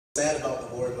Sad about the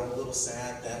award, and I'm a little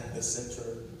sad that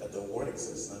the award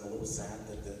exists, and I'm a little sad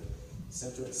that the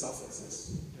center itself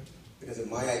exists. Because in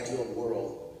my ideal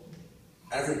world,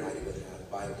 everybody would have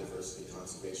biodiversity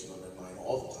conservation on their mind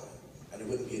all the time, and there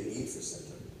wouldn't be a need for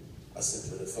a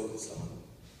center that focused on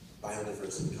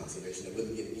biodiversity conservation. There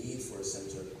wouldn't be a need for a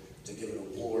center to give an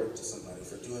award to somebody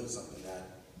for doing something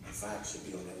that, in fact, should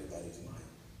be on everybody's mind.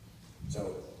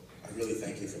 So, I really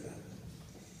thank you for that.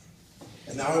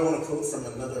 And now I want to quote from I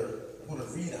want to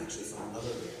read actually from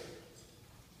another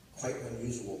quite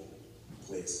unusual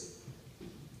place.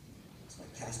 It's my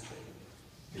passport.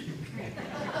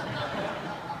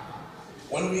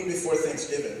 1 week before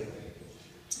Thanksgiving,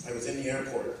 I was in the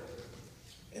airport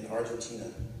in Argentina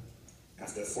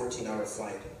after a 14-hour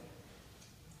flight,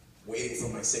 waiting for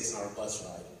my 6-hour bus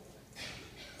ride.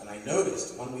 And I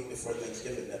noticed 1 week before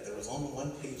Thanksgiving that there was only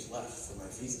 1 page left for my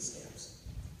visa stamps.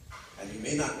 And you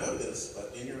may not know this,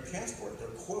 but in your passport, there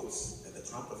are quotes at the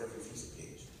top of every visa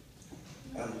page.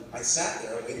 I sat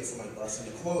there waiting for my bus,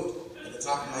 and the quote at the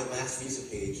top of my last visa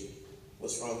page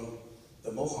was from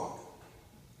the Mohawk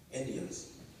Indians,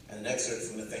 and an excerpt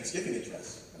from the Thanksgiving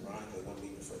address, ironically 1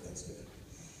 week before Thanksgiving.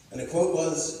 And the quote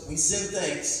was, "We send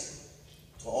thanks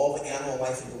to all the animal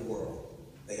life in the world.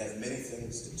 They have many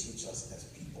things to teach us as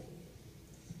people.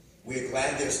 We are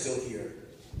glad they're still here,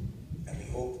 and we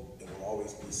hope it will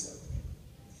always be so."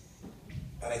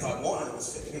 And I thought, one, it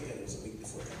was fitting, again, it was a week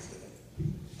before Thanksgiving.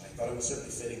 I thought it was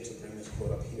certainly fitting to bring this quote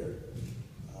up here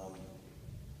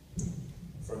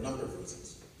for a number of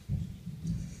reasons.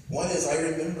 One is, I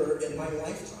remember in my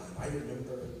lifetime,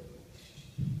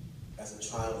 as a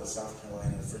child in South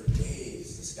Carolina, for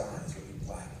days the skies would be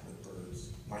black with birds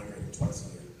migrating twice a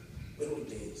year. Literally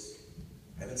days.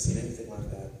 I haven't seen anything like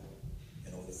that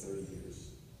in over 30 years.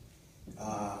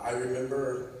 I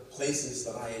remember places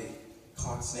that I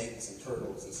caught snakes and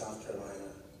turtles in South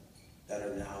Carolina that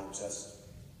are now just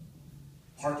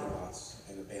parking lots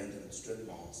and abandoned strip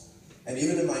malls. And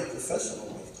even in my professional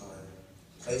lifetime,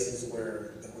 places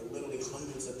where there were literally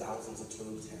hundreds of thousands of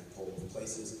toad tadpoles,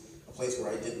 a place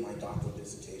where I did my doctoral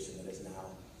dissertation that is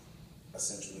now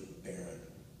essentially barren.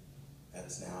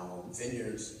 That's now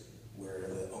vineyards where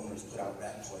the owners put out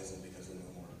rat poison because there were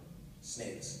no more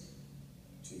snakes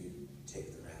to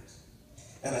take the rats.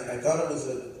 And I thought it was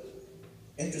an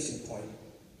interesting point,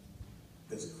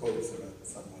 this quote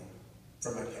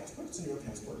from my passport. It's in your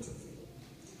passport too.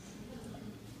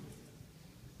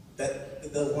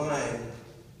 That the line,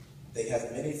 "They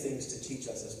have many things to teach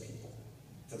us as people."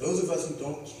 For those of us who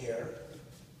don't care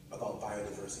about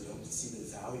biodiversity, don't see the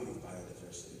value of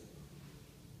biodiversity,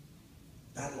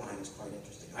 that line is quite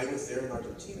interesting. I was there in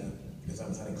Argentina because I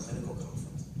was at a clinical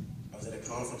conference. I was at a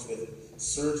conference with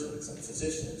surgeons and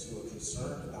physicians who were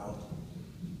concerned about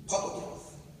public health.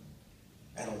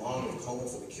 And along with Coma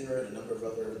for the Cure and a number of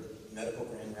other medical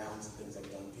grand rounds and things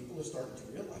I've done, people are starting to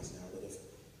realize now that if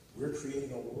we're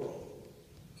creating a world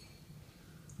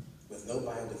with no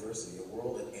biodiversity, a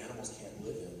world that animals can't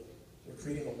live in, we're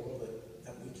creating a world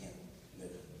that we can't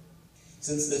live in.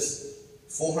 Since this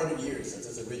 400 years, since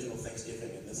this original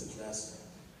Thanksgiving and this address,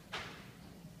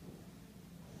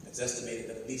 it's estimated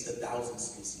that at least 1,000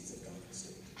 species have gone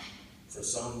extinct. For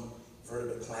some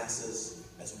vertebrate classes,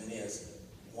 as many as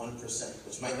 1%,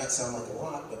 which might not sound like a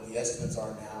lot, but the estimates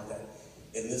are now that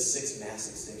in this 6th mass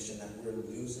extinction that we're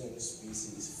losing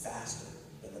species faster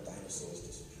than the dinosaurs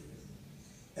disappeared.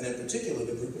 And in particular,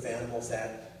 the group of animals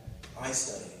that I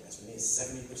study, as many as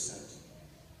 70%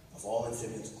 of all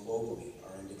amphibians globally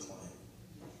are in decline.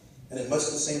 And in much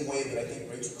the same way that I think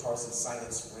Rachel Carson's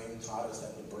Silent Spring taught us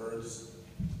that the birds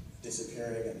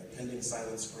disappearing and the pending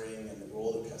Silent Spring and the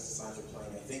role that pesticides are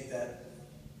playing, I think that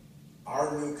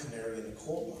our new canary in the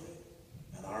coal mine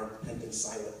and our pending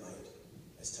silent night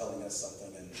is telling us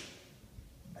something, and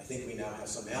I think we now have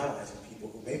some allies and people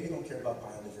who maybe don't care about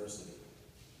biodiversity,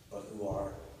 but who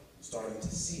are starting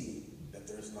to see that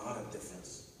there's not a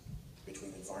difference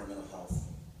between environmental health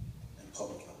and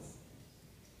public health.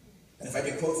 And if I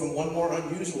could quote from one more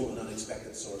unusual and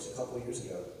unexpected source, a couple of years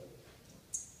ago,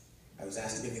 I was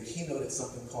asked to give a keynote at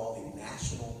something called the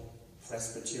National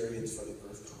Presbyterians for the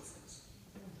Earth Conference.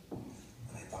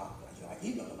 I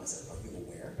emailed them, I said, "Are you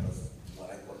aware of what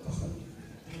I work on?"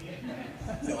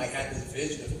 I had this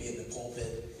vision of me in the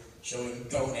pulpit showing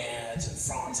gonads and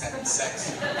frogs having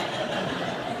sex.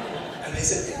 And they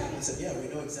said, "Yeah." I said, "Yeah, we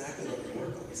know exactly what we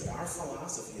work on." He said, "Our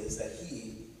philosophy is that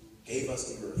He gave us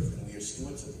the earth, and we are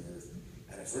stewards of the earth,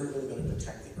 and if we're really going to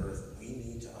protect the earth, we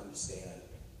need to understand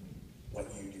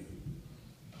what you do."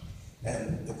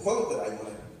 And the quote that I want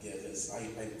to give is, so I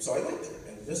went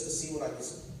there, and just to see what I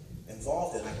was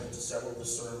involved in, I went to several of the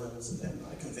sermons, and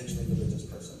I'm a conventionally religious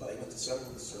person, but several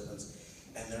of the sermons,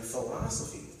 and their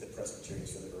philosophy, the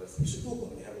Presbyterians for the Earth, you should Google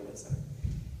them, they have a website.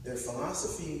 Their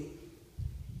philosophy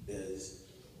is,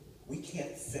 we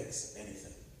can't fix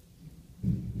anything,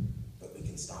 but we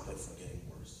can stop it from getting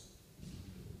worse.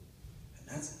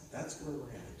 And that's where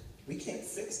we're at. We can't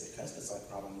fix the pesticide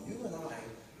problem. You and I,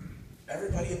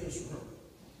 everybody in this room,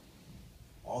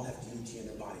 all have DDT in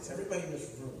their bodies. Everybody in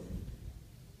this room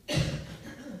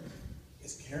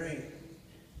is carrying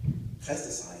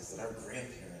pesticides that our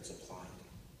grandparents applied.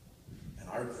 And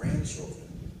our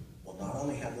grandchildren will not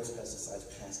only have those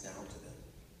pesticides passed down to them,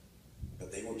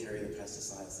 but they will carry the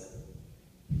pesticides that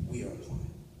we are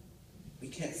applying. We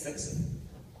can't fix it,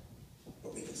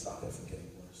 but we can stop it from getting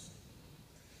worse.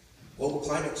 Global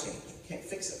climate change, we can't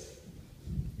fix it.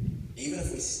 Even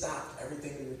if we stop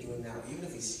everything we were doing now, even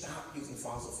if we stop using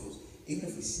fossil fuels, even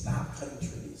if we stop cutting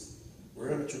trees,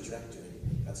 we're on a trajectory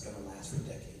that's going to last for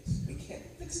decades. We can't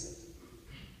fix it,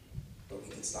 but we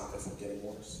can stop it from getting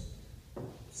worse.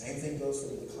 Same thing goes for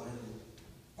the decline in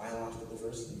biological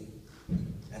diversity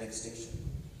and extinction.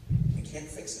 We can't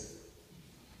fix it,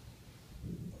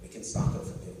 but we can stop it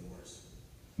from getting worse.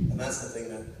 And that's the thing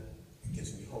that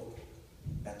gives me hope.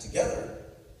 That together,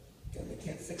 again, we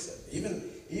can't fix it.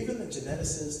 Even the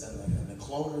geneticists and the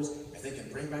cloners, if they can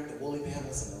bring back the woolly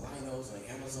mammoths and the rhinos and the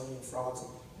Amazonian frogs,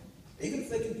 even if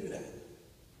they can do that,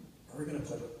 where are we going to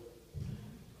put them?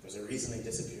 There's a reason they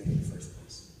disappeared in the first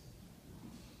place.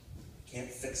 We can't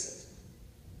fix it,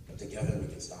 but together we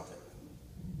can stop it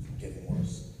from getting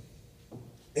worse.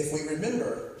 If we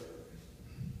remember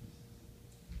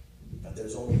that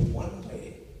there's only one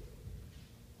way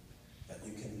that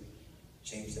you can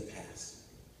change the past,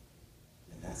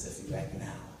 and that's if you act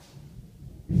now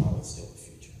while it's still the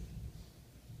future.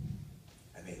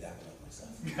 I made that one up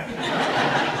myself.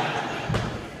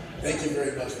 Thank you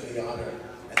very much for the honor.